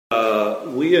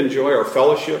we enjoy our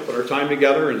fellowship and our time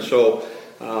together. And so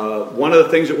one of the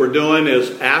things that we're doing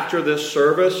is after this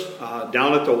service,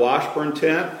 down at the Washburn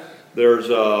tent, there's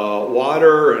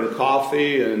water and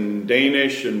coffee and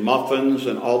Danish and muffins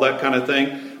and all that kind of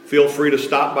thing. Feel free to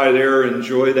stop by there,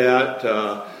 enjoy that,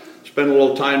 spend a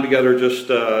little time together just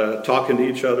talking to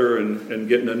each other and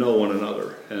getting to know one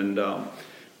another. And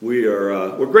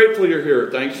we're grateful you're here.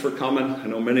 Thanks for coming. I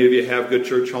know many of you have good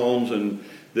church homes, and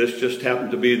this just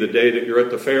happened to be the day that you're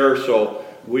at the fair, so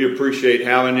we appreciate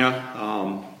having you.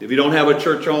 If you don't have a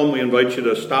church home, we invite you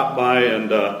to stop by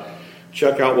and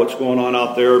check out what's going on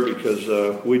out there,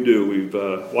 because we do. We've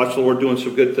watched the Lord doing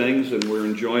some good things, and we're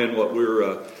enjoying what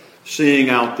we're seeing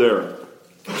out there.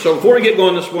 So before we get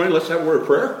going this morning, let's have a word of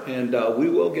prayer, and we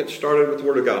will get started with the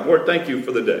Word of God. Lord, thank you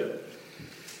for the day.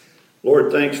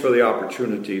 Lord, thanks for the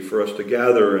opportunity for us to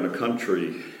gather in a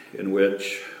country in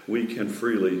which we can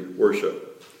freely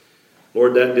worship.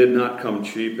 Lord, that did not come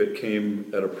cheap. It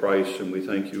came at a price, and we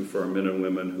thank you for our men and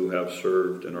women who have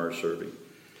served and are serving.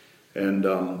 And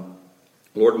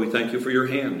Lord, we thank you for your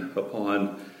hand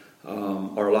upon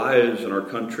our lives and our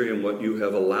country and what you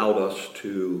have allowed us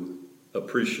to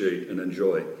appreciate and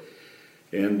enjoy.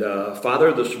 And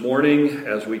Father, this morning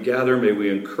as we gather, may we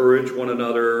encourage one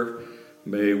another.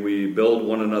 May we build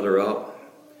one another up.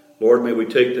 Lord, may we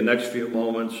take the next few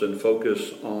moments and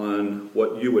focus on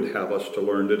what you would have us to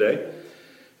learn today.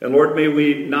 And Lord, may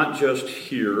we not just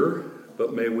hear,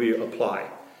 but may we apply.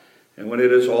 And when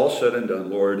it is all said and done,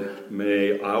 Lord,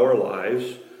 may our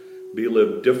lives be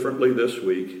lived differently this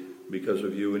week because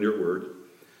of you and your word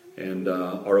and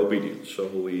our obedience. So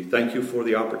we thank you for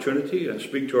the opportunity and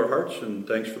speak to our hearts, and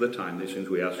thanks for the time. These things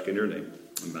we ask in your name.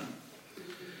 Amen.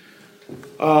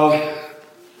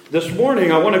 This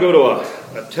morning, I want to go to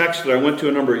a text that I went to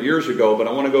a number of years ago, but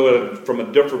I want to go from a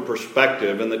different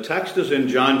perspective. And the text is in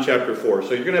John chapter 4.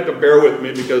 So you're going to have to bear with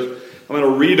me because I'm going to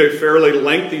read a fairly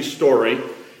lengthy story,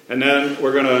 and then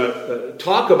we're going to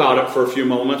talk about it for a few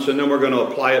moments, and then we're going to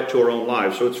apply it to our own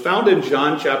lives. So it's found in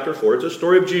John chapter 4. It's a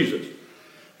story of Jesus.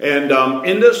 And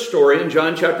in this story, in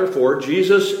John chapter 4,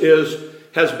 Jesus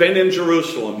has been in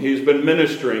Jerusalem. He's been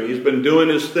ministering. He's been doing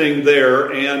his thing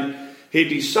there, and he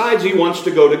decides he wants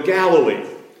to go to Galilee.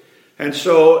 And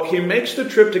so he makes the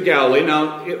trip to Galilee.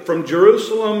 Now, from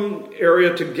Jerusalem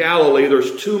area to Galilee,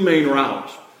 there's two main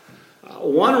routes.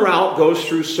 One route goes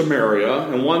through Samaria,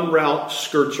 and one route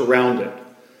skirts around it.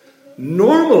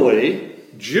 Normally,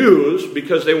 Jews,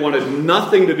 because they wanted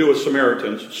nothing to do with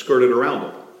Samaritans, skirted around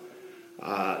it.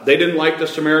 They didn't like the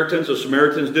Samaritans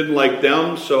didn't like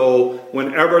them, so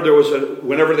whenever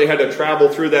they had to travel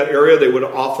through that area, they would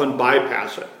often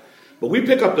bypass it. But we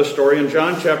pick up the story in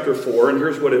John chapter 4, and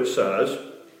here's what it says.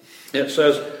 It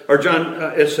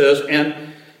says,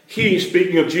 and he,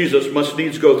 speaking of Jesus, must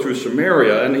needs go through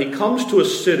Samaria, and he comes to a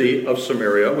city of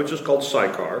Samaria, which is called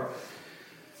Sychar,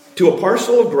 to a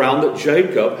parcel of ground that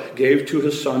Jacob gave to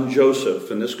his son Joseph.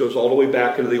 And this goes all the way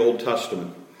back into the Old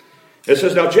Testament. It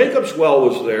says, now Jacob's well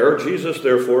was there. Jesus,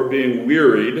 therefore, being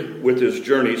wearied with his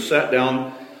journey, sat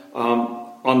down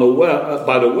by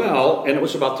the well, and it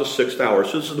was about the 6th hour.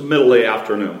 So this is the middle of the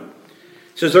afternoon.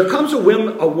 It says, there comes a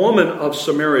woman of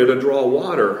Samaria to draw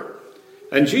water.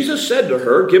 And Jesus said to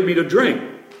her, give me to drink.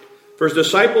 For his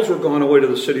disciples were gone away to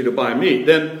the city to buy meat.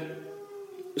 Then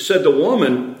said the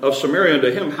woman of Samaria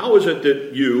unto him, how is it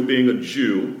that you, being a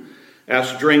Jew,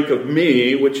 ask drink of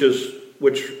me, which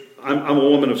I'm a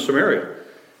woman of Samaria?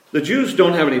 The Jews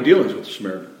don't have any dealings with the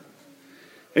Samaritans.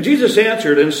 And Jesus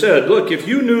answered and said, look, if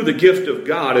you knew the gift of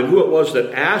God and who it was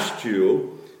that asked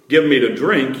you, give me to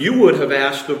drink, you would have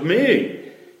asked of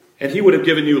me, and he would have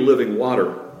given you living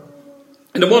water.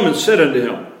 And the woman said unto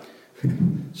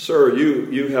him, sir,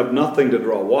 you have nothing to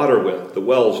draw water with. The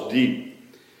well's deep.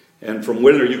 And from how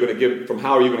are you going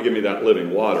to give me that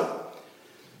living water?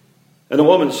 And the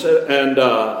woman said,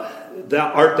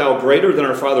 art thou greater than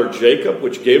our father Jacob,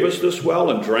 which gave us this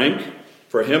well and drank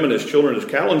for him and his children and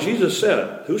his cattle? And Jesus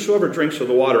said, whosoever drinks of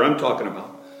the water I'm talking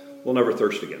about will never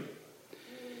thirst again.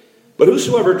 But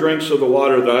whosoever drinks of the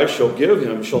water that I shall give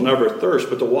him shall never thirst.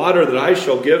 But the water that I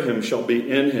shall give him shall be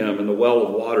in him, and the well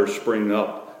of water spring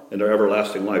up into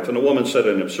everlasting life. And the woman said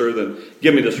unto him, sir, then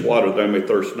give me this water that I may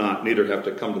thirst not, neither have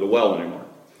to come to the well anymore.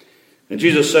 And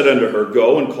Jesus said unto her,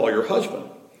 go and call your husband,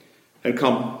 and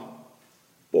come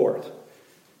forth.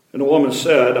 And the woman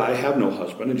said, I have no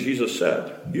husband. And Jesus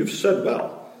said, you've said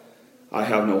well, I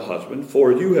have no husband,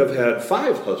 for you have had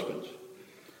 5 husbands.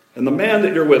 And the man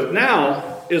that you're with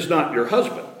now is not your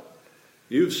husband.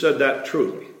 You've said that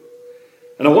truly.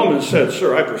 And a woman said,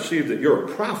 sir, I perceive that you're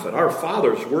a prophet. Our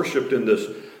fathers worshipped in this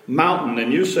mountain,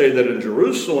 and you say that in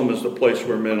Jerusalem is the place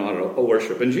where men ought to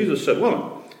worship. And Jesus said,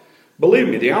 woman, believe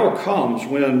me, the hour comes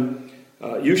when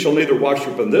you shall neither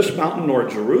worship in this mountain nor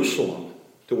Jerusalem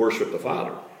to worship the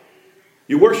Father.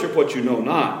 You worship what you know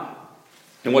not,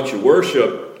 and what you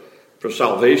worship for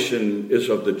salvation is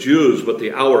of the Jews, but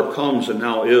the hour comes and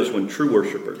now is when true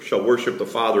worshipers shall worship the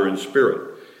Father in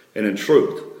spirit and in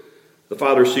truth. The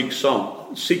Father seeks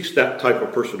that type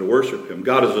of person to worship him.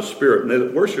 God is a spirit, and they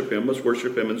that worship him must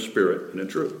worship him in spirit and in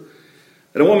truth.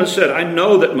 And a woman said, I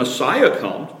know that Messiah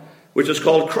comes, which is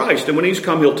called Christ, and when he's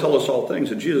come, he'll tell us all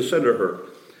things. And Jesus said to her,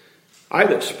 I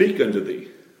that speak unto thee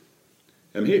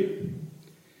am he.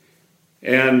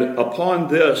 And upon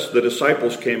this, the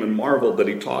disciples came and marveled that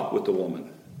he talked with the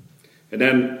woman. And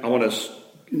then I want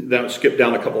to skip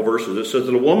down a couple verses. It says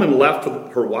that a woman left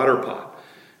her water pot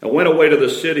and went away to the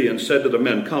city and said to the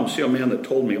men, come, see a man that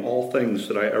told me all things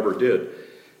that I ever did.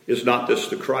 Is not this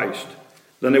the Christ?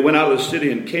 Then they went out of the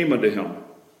city and came unto him.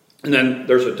 And then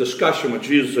there's a discussion with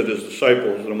Jesus and his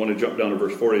disciples. And I want to jump down to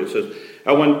verse 40. It says,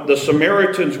 and when the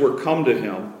Samaritans were come to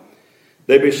him,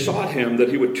 they besought him that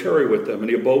he would tarry with them, and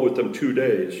he abode with them 2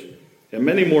 days. And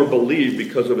many more believed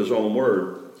because of his own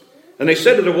word. And they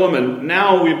said to the woman,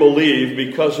 now we believe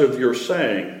because of your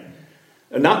saying.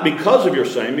 And not because of your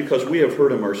saying, because we have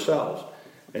heard him ourselves,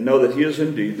 and know that he is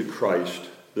indeed the Christ,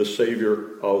 the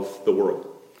Savior of the world.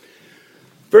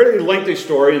 Fairly lengthy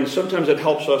story, and sometimes it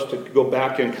helps us to go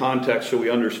back in context so we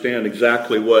understand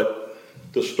exactly what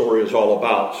the story is all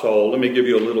about. So let me give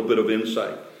you a little bit of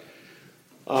insight.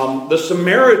 The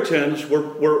Samaritans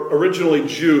were originally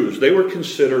Jews. They were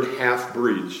considered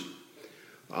half-breeds.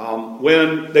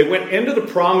 When they went into the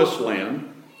promised land,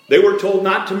 they were told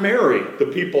not to marry the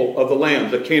people of the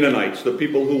land, the Canaanites, the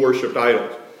people who worshipped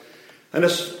idols. And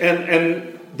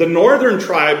the northern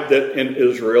tribe that in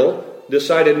Israel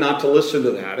decided not to listen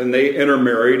to that, and they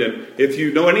intermarried. And if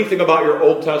you know anything about your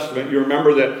Old Testament, you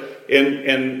remember that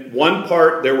in one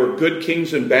part there were good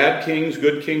kings and bad kings,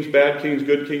 good kings, bad kings,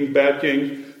 good kings, bad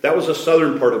kings. That was the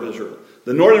southern part of Israel.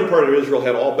 The northern part of Israel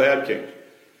had all bad kings.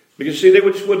 Because, see, they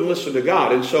just wouldn't listen to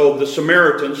God. And so the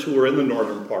Samaritans, who were in the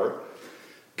northern part,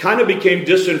 kind of became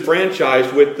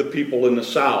disenfranchised with the people in the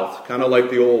south. Kind of like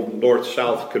the old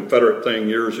North-South Confederate thing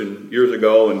years and years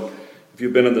ago. And if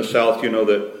you've been in the south, you know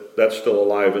that that's still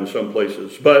alive in some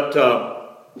places. But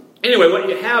anyway, what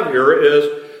you have here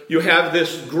is you have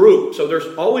this group. So there's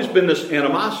always been this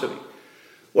animosity.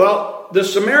 Well, the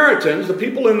Samaritans, the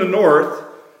people in the north,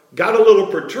 got a little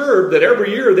perturbed that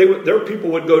every year their people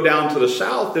would go down to the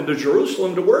south into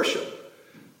Jerusalem to worship.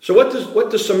 So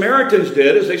what the Samaritans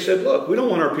did is they said, look, we don't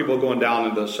want our people going down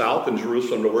into the south in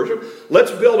Jerusalem to worship.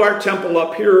 Let's build our temple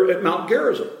up here at Mount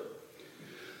Gerizim.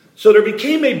 So there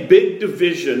became a big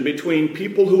division between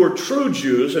people who were true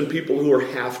Jews and people who were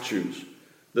half Jews.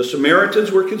 The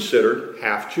Samaritans were considered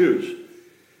half Jews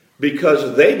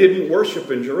because they didn't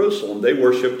worship in Jerusalem. They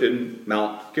worshiped in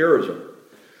Mount Gerizim.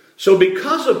 So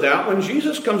because of that, when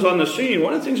Jesus comes on the scene,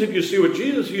 one of the things that you see with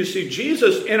Jesus, you see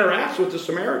Jesus interacts with the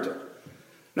Samaritan.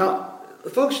 Now,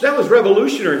 folks, that was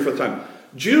revolutionary for the time.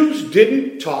 Jews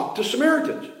didn't talk to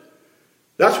Samaritans.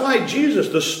 That's why Jesus,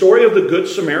 the story of the Good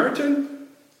Samaritan,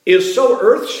 is so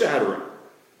earth-shattering.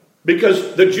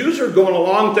 Because the Jews are going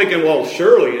along thinking, well,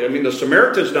 surely, the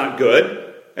Samaritan's not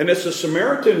good. And it's the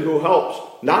Samaritan who helps.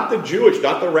 Not the Jewish,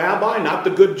 not the rabbi, not the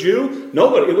good Jew.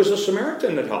 Nobody. It was the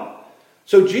Samaritan that helped.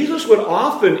 So Jesus would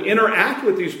often interact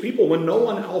with these people when no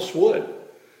one else would.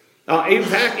 In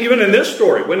fact, even in this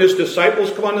story, when his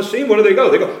disciples come on the scene, where do they go?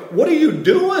 They go, what are you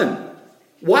doing?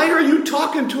 Why are you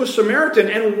talking to a Samaritan?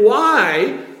 And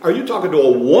why are you talking to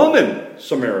a woman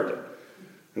Samaritan?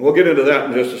 And we'll get into that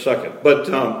in just a second. But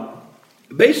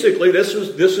basically, this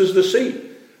is the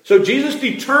scene. So Jesus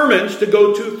determines to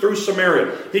go through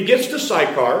Samaria. He gets to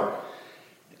Sychar.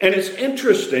 And it's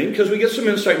interesting because we get some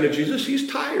insight into Jesus.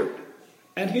 He's tired.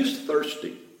 And he's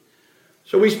thirsty.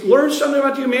 So we learn something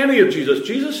about the humanity of Jesus.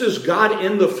 Jesus is God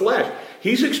in the flesh.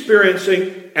 He's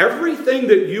experiencing everything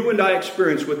that you and I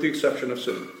experience with the exception of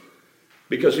sin.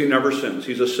 Because he never sins.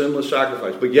 He's a sinless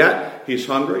sacrifice. But yet, he's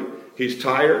hungry. He's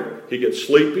tired. He gets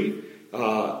sleepy.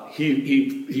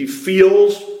 He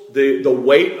feels the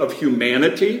weight of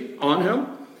humanity on him.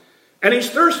 And he's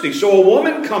thirsty. So a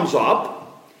woman comes up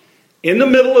in the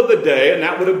middle of the day, and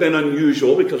that would have been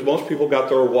unusual because most people got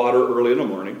their water early in the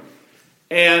morning.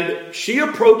 And she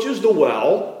approaches the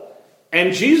well,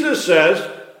 and Jesus says,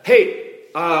 hey,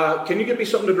 can you get me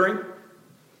something to drink?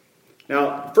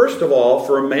 Now, first of all,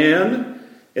 for a man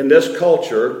in this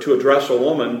culture to address a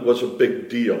woman was a big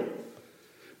deal.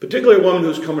 Particularly a woman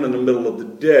who's coming in the middle of the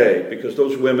day, because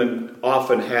those women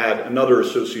often had another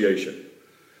association.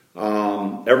 They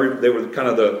were kind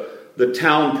of the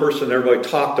town person everybody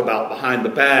talked about behind the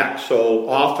back. So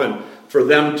often for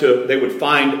them they would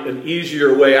find an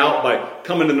easier way out by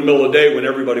coming in the middle of the day when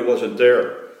everybody wasn't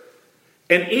there.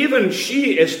 And even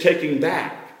she is taken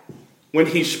back when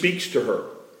he speaks to her.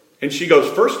 And she goes,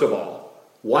 first of all,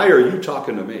 why are you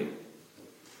talking to me?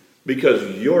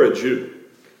 Because you're a Jew.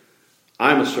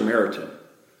 I'm a Samaritan.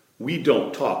 We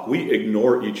don't talk. We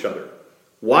ignore each other.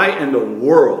 Why in the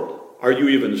world are you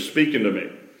even speaking to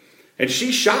me? And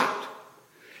she's shocked.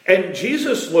 And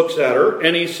Jesus looks at her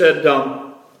and he said,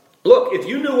 look, if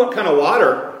you knew what kind of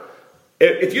water,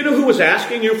 if you knew who was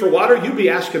asking you for water, you'd be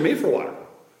asking me for water.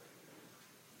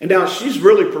 And now she's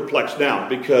really perplexed now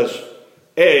because,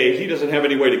 A, he doesn't have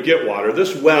any way to get water.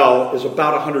 This well is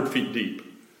about 100 feet deep.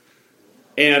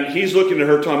 And he's looking at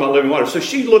her talking about living water. So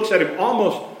she looks at him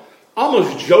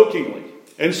almost jokingly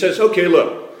and says, okay,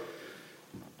 look,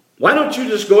 why don't you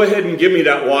just go ahead and give me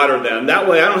that water then? That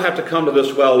way I don't have to come to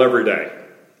this well every day.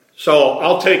 So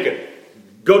I'll take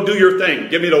it. Go do your thing.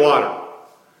 Give me the water.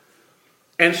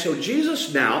 And so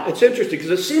Jesus now, it's interesting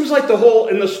because it seems like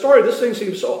in the story, this thing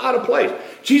seems so out of place.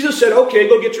 Jesus said, okay,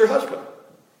 go get your husband.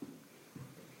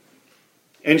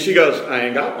 And she goes, I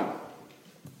ain't got one.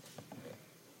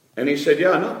 And he said,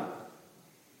 yeah, I know.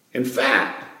 In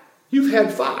fact, you've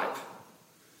had 5.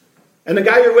 And the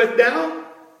guy you're with now,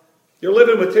 you're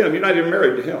living with him. You're not even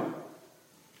married to him.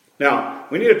 Now,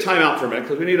 we need a time out for a minute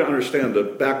because we need to understand the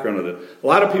background of it. A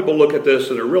lot of people look at this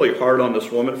and they're really hard on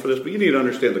this woman for this, but you need to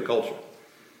understand the culture.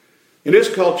 In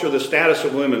this culture, the status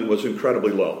of women was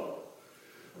incredibly low.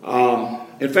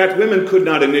 In fact, women could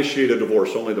not initiate a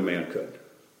divorce. Only the man could.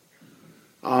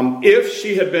 If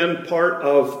she had been part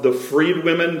of the freed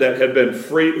women that had been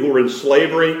freed, who were in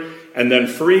slavery and then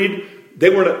freed,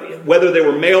 whether they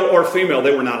were male or female,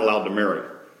 they were not allowed to marry.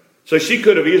 So she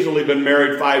could have easily been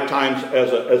married 5 times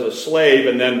as a slave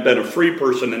and then been a free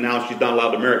person, and now she's not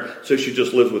allowed to marry, so she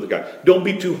just lives with the guy. Don't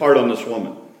be too hard on this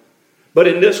woman. But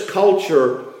in this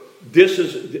culture, this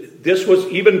was,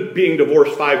 even being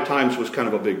divorced 5 times was kind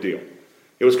of a big deal.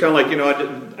 It was kind of like,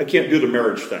 I can't do the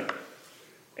marriage thing.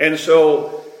 And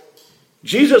so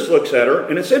Jesus looks at her,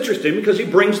 and it's interesting because he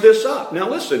brings this up. Now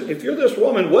listen, if you're this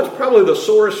woman, what's probably the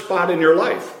sorest spot in your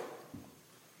life?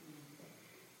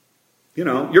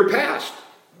 Your past.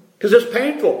 Because it's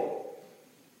painful.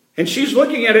 And she's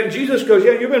looking at it, and Jesus goes,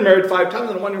 yeah, you've been married 5 times,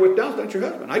 and the one you're with now is not your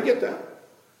husband. I get that.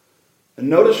 And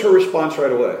notice her response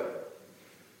right away.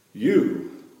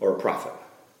 You are a prophet.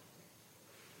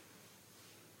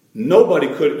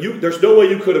 There's no way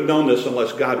you could have known this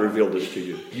unless God revealed this to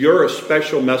you. You're a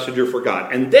special messenger for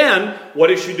God. And then, what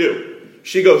does she do?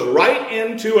 She goes right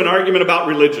into an argument about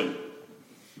religion.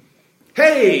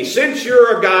 Hey, since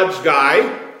you're a God's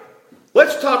guy,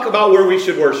 let's talk about where we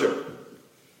should worship.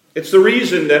 It's the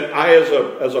reason that I,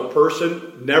 as a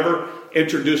person, never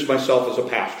introduce myself as a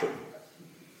pastor.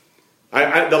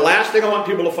 The last thing I want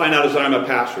people to find out is that I'm a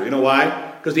pastor. You know why?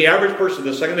 Because the average person,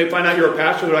 the second they find out you're a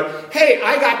pastor, they're like, hey,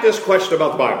 I got this question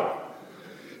about the Bible.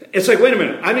 It's like, wait a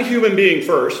minute, I'm a human being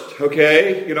first,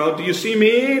 okay? Do you see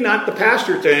me? Not the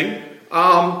pastor thing.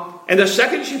 And the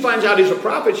second she finds out he's a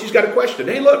prophet, she's got a question.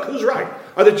 Hey, look, who's right?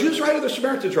 Are the Jews right or the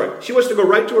Samaritans right? She wants to go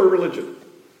right to her religion.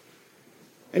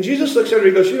 And Jesus looks at her and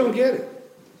he goes, you don't get it.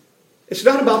 It's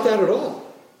not about that at all.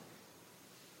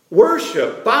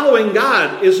 Worship, following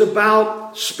God, is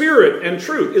about spirit and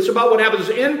truth. It's about what happens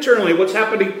internally, what's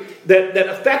happening that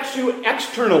affects you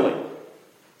externally.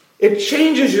 It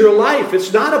changes your life.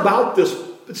 It's not about this.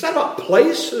 It's not about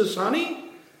places, honey.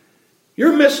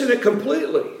 You're missing it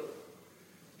completely.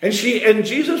 And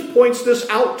Jesus points this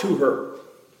out to her.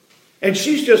 And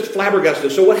she's just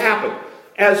flabbergasted. So what happened?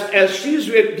 As she's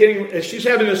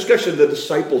having a discussion, the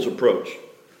disciples approach.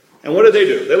 And what do?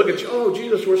 They look at you, oh,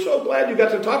 Jesus, we're so glad you got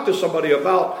to talk to somebody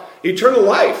about eternal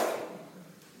life.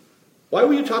 Why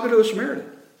were you talking to a Samaritan?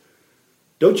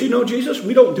 Don't you know Jesus?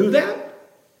 We don't do that.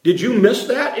 Did you miss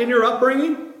that in your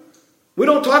upbringing? We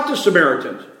don't talk to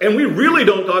Samaritans. And we really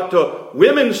don't talk to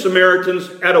women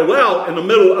Samaritans at a well in the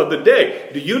middle of the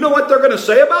day. Do you know what they're going to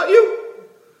say about you?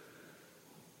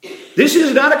 This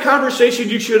is not a conversation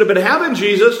you should have been having,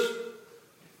 Jesus.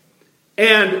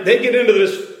 And they get into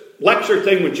this lecture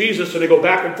thing with Jesus, and they go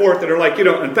back and forth, and they're like,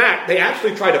 in fact, they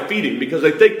actually try to feed him because they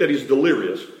think that he's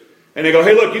delirious. And they go,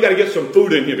 hey, look, you got to get some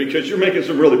food in you because you're making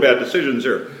some really bad decisions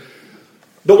here.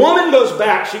 The woman goes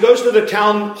back. She goes to the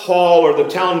town hall or the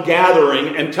town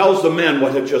gathering and tells the men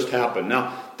what had just happened.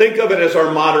 Now, think of it as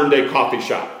our modern-day coffee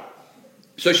shop.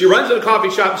 So she runs to the coffee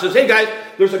shop and says, hey, guys,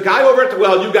 there's a guy over at the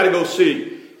well you got to go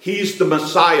see. He's the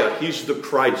Messiah. He's the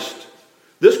Christ.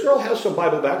 This girl has some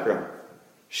Bible background.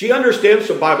 She understands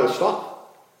some Bible stuff.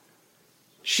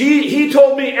 He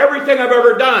told me everything I've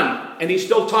ever done, and he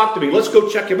still talked to me. Let's go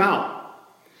check him out.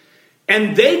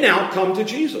 And they now come to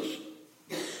Jesus.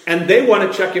 And they want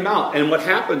to check him out. And what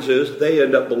happens is they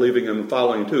end up believing him and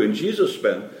following him too. And Jesus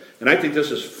spent, and I think this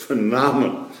is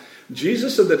phenomenal,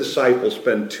 Jesus and the disciples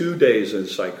spend 2 days in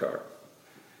Sychar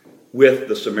with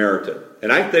the Samaritan.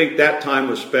 And I think that time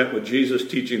was spent with Jesus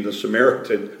teaching the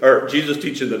Samaritan, or Jesus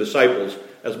teaching the disciples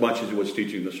as much as he was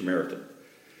teaching the Samaritan.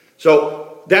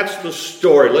 So that's the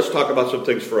story. Let's talk about some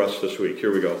things for us this week.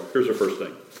 Here we go. Here's our first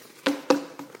thing.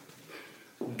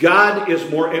 God is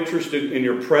more interested in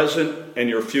your present and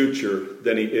your future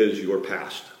than he is your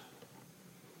past.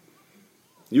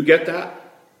 You get that?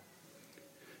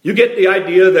 You get the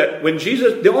idea that when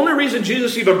Jesus, the only reason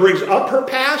Jesus even brings up her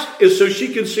past is so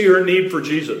she can see her need for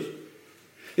Jesus.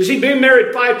 You see, being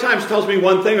married 5 times tells me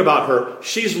one thing about her.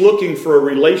 She's looking for a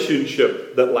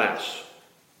relationship that lasts.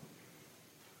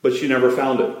 But she never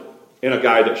found it in a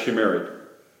guy that she married.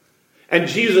 And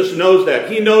Jesus knows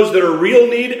that. He knows that her real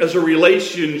need is a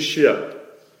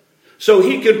relationship. So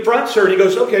he confronts her and he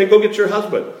goes, okay, go get your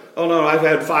husband. Oh no, I've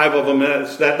had 5 of them.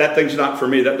 That thing's not for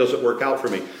me. That doesn't work out for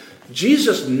me.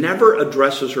 Jesus never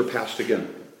addresses her past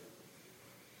again.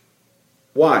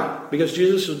 Why? Because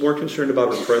Jesus is more concerned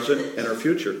about her present and her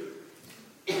future.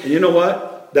 And you know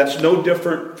what? That's no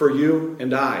different for you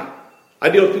and I. I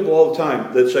deal with people all the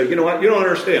time that say, you know what? You don't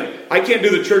understand. I can't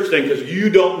do the church thing because you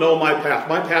don't know my past.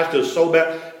 My past is so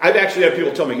bad. I've actually had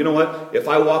people tell me, you know what? If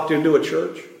I walked into a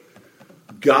church,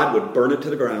 God would burn it to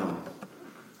the ground.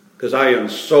 Because I am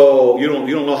so, you don't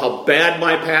know how bad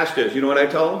my past is. You know what I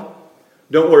tell them?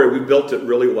 Don't worry, we built it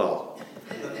really well.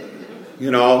 You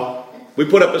know, we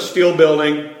put up a steel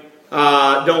building.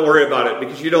 Don't worry about it.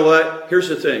 Because you know what? Here's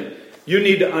the thing. You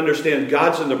need to understand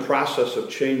God's in the process of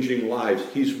changing lives.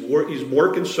 He's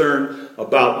more concerned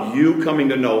about you coming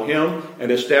to know him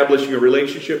and establishing a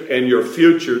relationship and your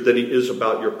future than he is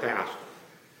about your past.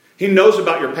 He knows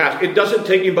about your past. It doesn't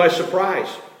take him by surprise.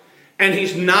 And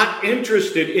he's not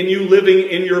interested in you living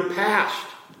in your past.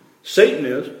 Satan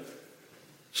is.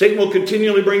 Satan will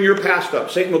continually bring your past up.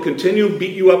 Satan will continue to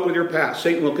beat you up with your past.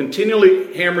 Satan will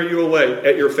continually hammer you away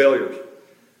at your failures.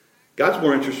 God's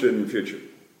more interested in the future.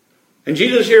 And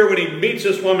Jesus here, when he meets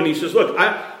this woman, he says, look,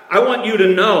 I want you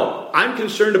to know I'm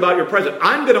concerned about your present.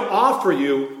 I'm going to offer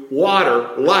you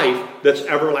water, life that's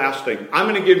everlasting. I'm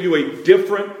going to give you a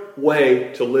different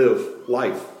way to live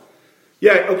life.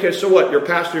 Yeah, okay, so what? Your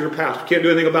past is your past. Can't do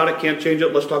anything about it. Can't change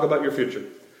it. Let's talk about your future.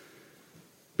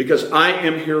 Because I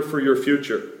am here for your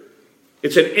future.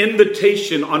 It's an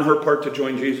invitation on her part to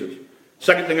join Jesus.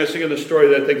 Second thing I see in the story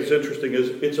that I think is interesting is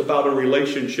it's about a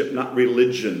relationship, not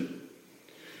religion.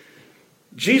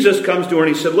 Jesus comes to her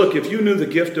and he said, look, if you knew the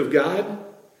gift of God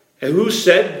and who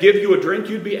said give you a drink,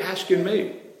 you'd be asking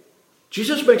me.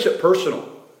 Jesus makes it personal.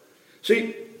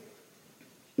 See,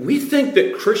 we think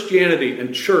that Christianity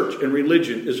and church and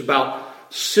religion is about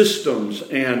systems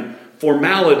and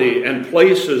formality and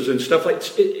places and stuff like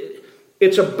that.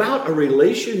 It's about a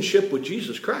relationship with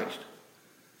Jesus Christ.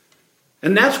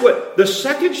 And that's what, the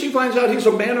second she finds out he's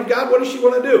a man of God, what does she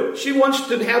want to do? She wants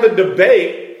to have a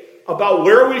debate about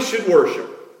where we should worship.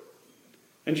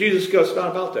 And Jesus goes, it's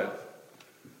not about that.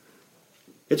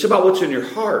 It's about what's in your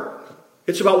heart.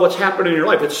 It's about what's happening in your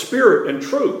life. It's spirit and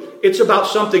truth. It's about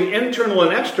something internal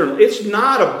and external. It's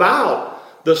not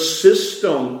about the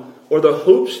system or the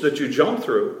hoops that you jump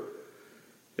through.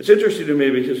 It's interesting to me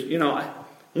because,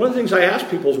 one of the things I ask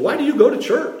people is, why do you go to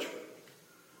church?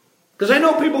 Because I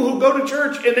know people who go to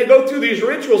church and they go through these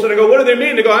rituals and I go, what do they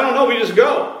mean? They go, I don't know, we just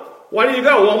go. Why do you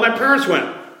go? Well, my parents went.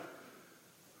 I'm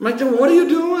like, then what are you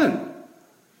doing?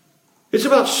 It's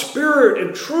about spirit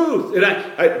and truth. And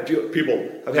I've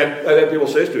had people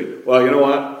say this to me, well, you know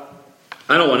what?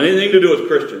 I don't want anything to do with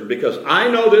Christian because I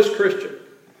know this Christian.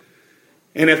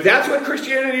 And if that's what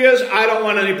Christianity is, I don't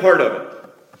want any part of it.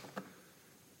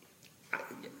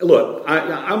 Look,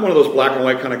 I'm one of those black and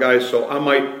white kind of guys, so I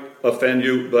might offend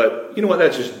you, but you know what?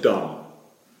 That's just dumb.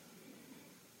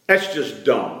 That's just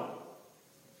dumb.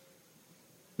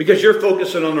 Because you're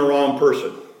focusing on the wrong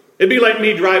person. It'd be like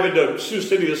me driving to Sioux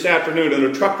City this afternoon and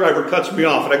a truck driver cuts me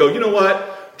off. And I go, you know what?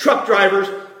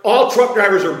 All truck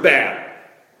drivers are bad.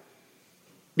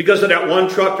 Because of that one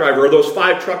truck driver or those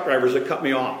 5 truck drivers that cut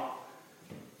me off.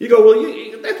 You go,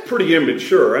 well, that's pretty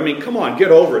immature. I mean, come on,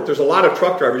 get over it. There's a lot of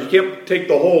truck drivers. You can't take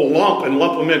the whole lump and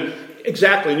lump them in.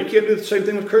 Exactly, and you can't do the same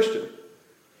thing with Christians.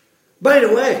 By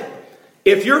the way,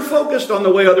 if you're focused on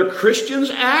the way other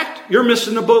Christians act, you're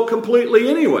missing the boat completely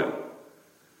anyway.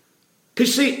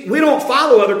 Because see, we don't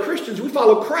follow other Christians, we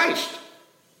follow Christ.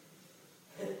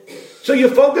 So you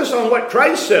focus on what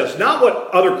Christ says, not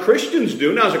what other Christians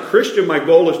do. Now, as a Christian, my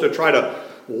goal is to try to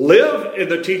live in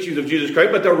the teachings of Jesus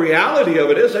Christ, but the reality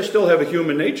of it is I still have a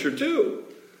human nature too.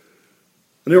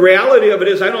 And the reality of it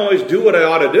is I don't always do what I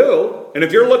ought to do. And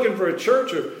if you're looking for a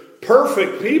church of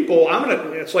perfect people,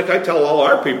 it's like I tell all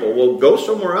our people, well, go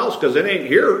somewhere else because it ain't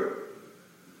here.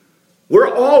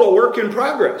 We're all a work in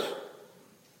progress.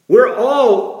 We're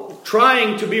all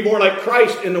trying to be more like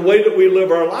Christ in the way that we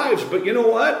live our lives. But you know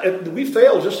what? We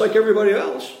fail just like everybody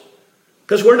else.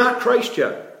 Because we're not Christ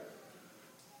yet.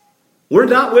 We're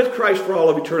not with Christ for all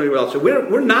of eternity. So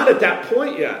we're not at that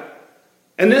point yet.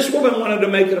 And this woman wanted to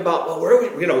make it about, well, where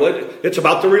are we? It's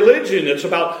about the religion. It's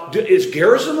about, is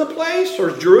Garrison the place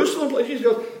or is Jerusalem the place? She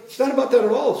goes, it's not about that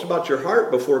at all. It's about your heart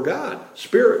before God.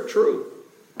 Spirit, truth.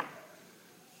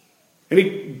 And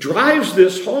he drives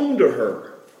this home to her.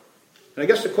 And I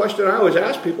guess the question I always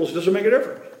ask people is, does it make a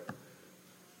difference?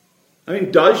 I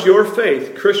mean, does your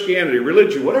faith, Christianity,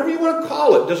 religion, whatever you want to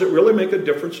call it, does it really make a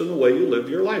difference in the way you live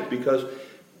your life? Because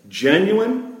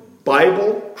genuine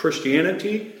Bible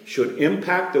Christianity should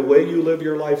impact the way you live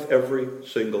your life every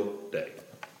single day.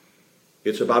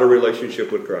 It's about a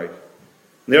relationship with Christ.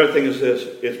 And the other thing is this,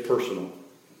 it's personal.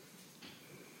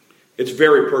 It's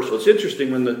very personal. It's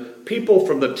interesting, when the people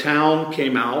from the town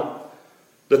came out,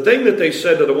 the thing that they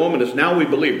said to the woman is, now we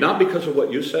believe, not because of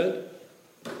what you said,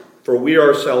 for we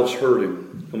ourselves heard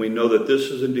him, and we know that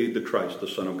this is indeed the Christ, the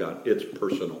Son of God. It's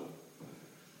personal.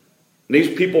 And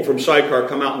these people from Sychar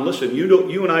come out and listen,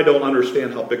 you and I don't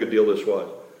understand how big a deal this was.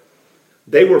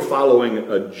 They were following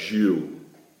a Jew.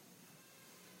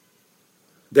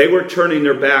 They were turning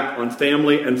their back on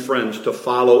family and friends to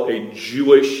follow a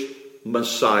Jewish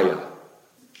Messiah.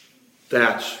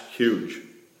 That's huge.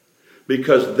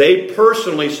 Because they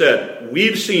personally said,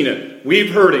 we've seen it,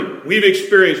 we've heard him, we've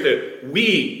experienced it,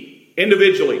 we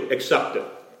individually accept it.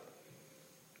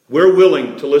 We're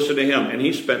willing to listen to him. And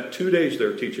he spent 2 days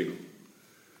there teaching them.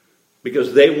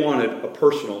 Because they wanted a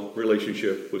personal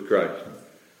relationship with Christ.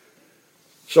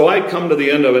 So I come to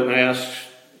the end of it and I ask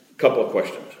a couple of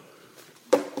questions.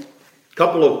 A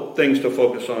couple of things to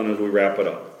focus on as we wrap it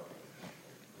up.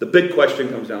 The big question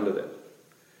comes down to this.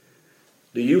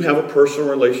 Do you have a personal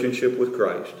relationship with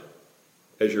Christ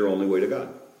as your only way to God?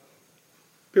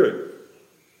 Period.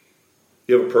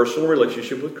 You have a personal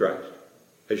relationship with Christ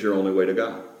as your only way to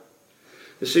God.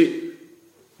 You see,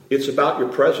 it's about your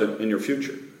present and your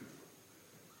future.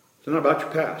 It's not about your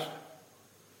past.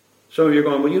 Some of you are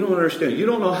going, well, you don't understand. You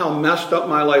don't know how messed up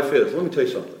my life is. Let me tell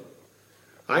you something.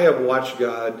 I have watched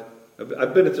God.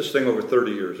 I've been at this thing over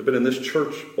 30 years. I've been in this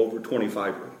church over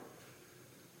 25 years.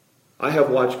 I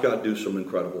have watched God do some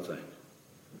incredible things.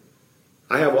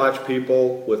 I have watched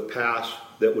people with pasts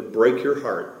that would break your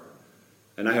heart.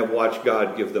 And I have watched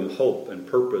God give them hope and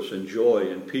purpose and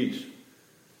joy and peace.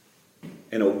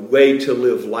 And a way to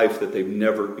live life that they've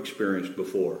never experienced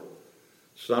before.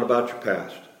 It's not about your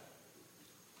past.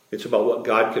 It's about what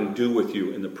God can do with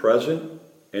you in the present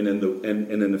and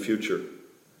in the future.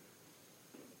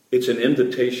 It's an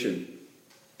invitation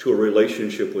to a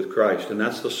relationship with Christ. And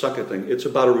that's the second thing. It's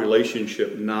about a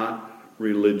relationship, not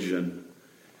religion.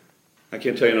 I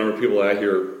can't tell you the number of people I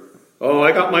hear, oh,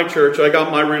 I got my church, I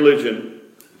got my religion.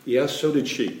 Yes, so did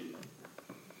she.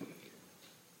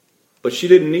 But she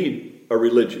didn't need a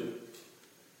religion.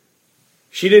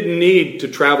 She didn't need to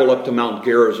travel up to Mount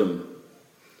Gerizim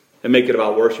and make it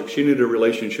about worship. She needed a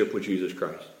relationship with Jesus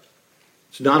Christ.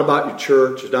 It's not about your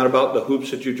church. It's not about the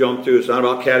hoops that you jump through. It's not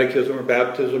about catechism or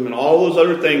baptism and all those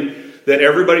other things that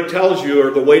everybody tells you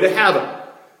are the way to heaven.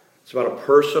 It's about a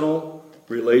personal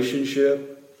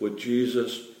relationship with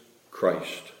Jesus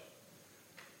Christ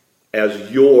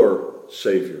as your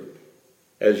Savior,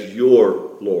 as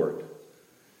your Lord.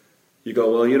 You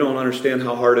go, well, you don't understand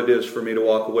how hard it is for me to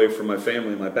walk away from my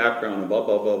family, my background, and blah,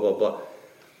 blah, blah, blah, blah.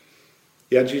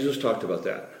 Yeah, Jesus talked about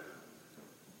that.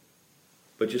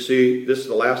 But you see, this is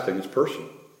the last thing. It's personal.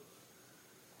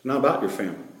 It's not about your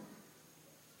family.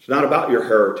 It's not about your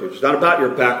heritage. It's not about your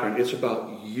background. It's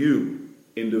about you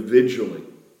individually,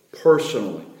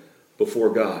 personally,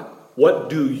 before God. What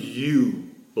do you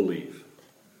believe?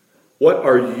 What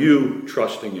are you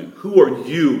trusting in? Who are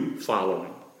you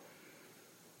following?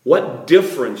 What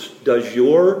difference does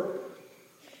your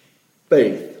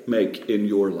faith make in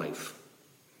your life?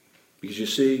 Because you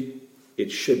see,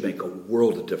 it should make a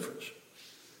world of difference.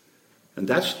 And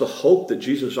that's the hope that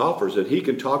Jesus offers, that he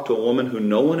can talk to a woman who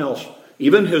no one else,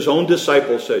 even his own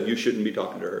disciples said, you shouldn't be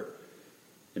talking to her.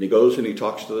 And he goes and he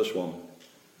talks to this woman.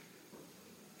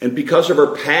 And because of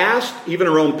her past, even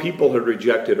her own people had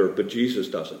rejected her, but Jesus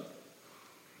doesn't.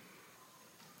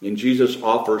 And Jesus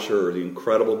offers her the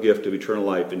incredible gift of eternal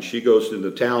life. And she goes into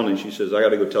town and she says, I got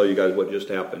to go tell you guys what just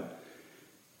happened.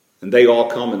 And they all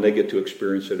come and they get to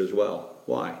experience it as well.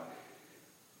 Why?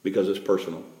 Because it's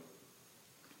personal.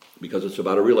 Because it's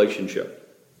about a relationship.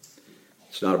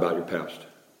 It's not about your past.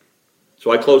 So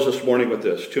I close this morning with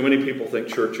this. Too many people think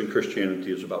church and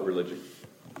Christianity is about religion.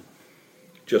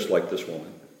 Just like this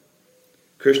woman.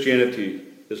 Christianity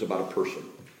is about a person.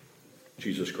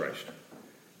 Jesus Christ.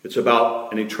 It's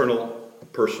about an eternal,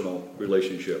 personal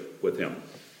relationship with Him.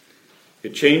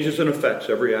 It changes and affects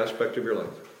every aspect of your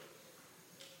life.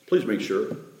 Please make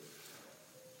sure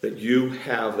that you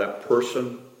have that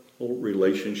personal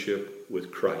relationship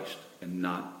with Christ and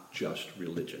not just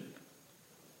religion.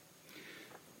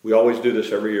 We always do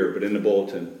this every year, but in the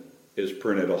bulletin is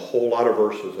printed a whole lot of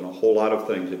verses and a whole lot of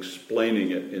things explaining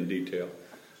it in detail.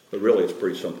 But really, it's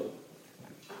pretty simple.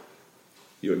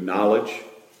 You acknowledge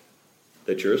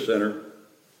that you're a sinner,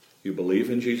 you believe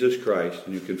in Jesus Christ,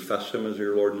 and you confess Him as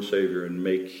your Lord and Savior and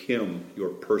make Him your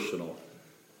personal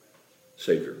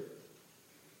Savior.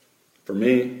 For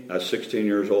me, I was 16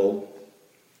 years old,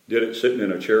 did it sitting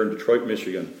in a chair in Detroit,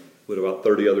 Michigan, with about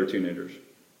 30 other teenagers.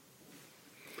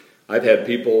 I've had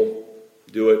people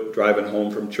do it driving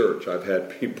home from church. I've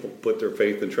had people put their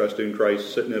faith and trust in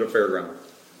Christ sitting at a fairground.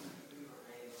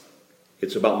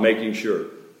 It's about making sure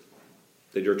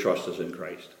that your trust is in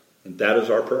Christ. And that is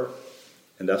our prayer.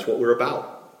 And that's what we're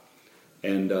about.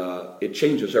 And it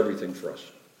changes everything for us.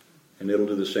 And it'll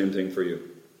do the same thing for you.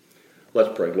 Let's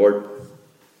pray. Lord,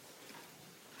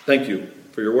 thank you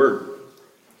for your word.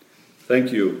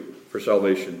 Thank you for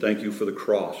salvation. Thank you for the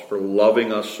cross, for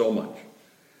loving us so much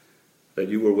that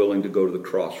you were willing to go to the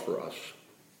cross for us.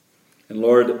 And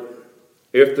Lord,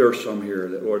 if there's some here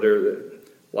that, Lord, they're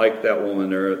like that woman,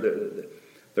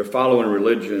 they're following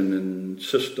religion and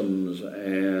systems,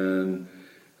 and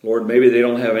Lord, maybe they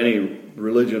don't have any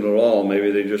religion at all.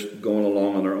 Maybe they're just going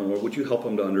along on their own. Lord, would you help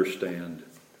them to understand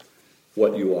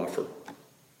what you offer?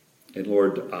 And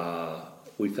Lord,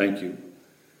 we thank you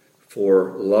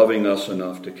for loving us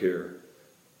enough to care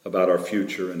about our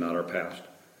future and not our past.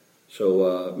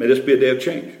 So may this be a day of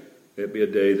change. May it be a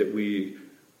day that we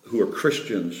who are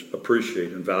Christians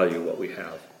appreciate and value what we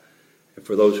have. And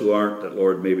for those who aren't, that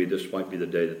Lord, maybe this might be the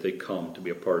day that they come to be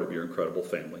a part of your incredible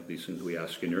family. These things we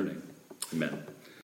ask in your name. Amen.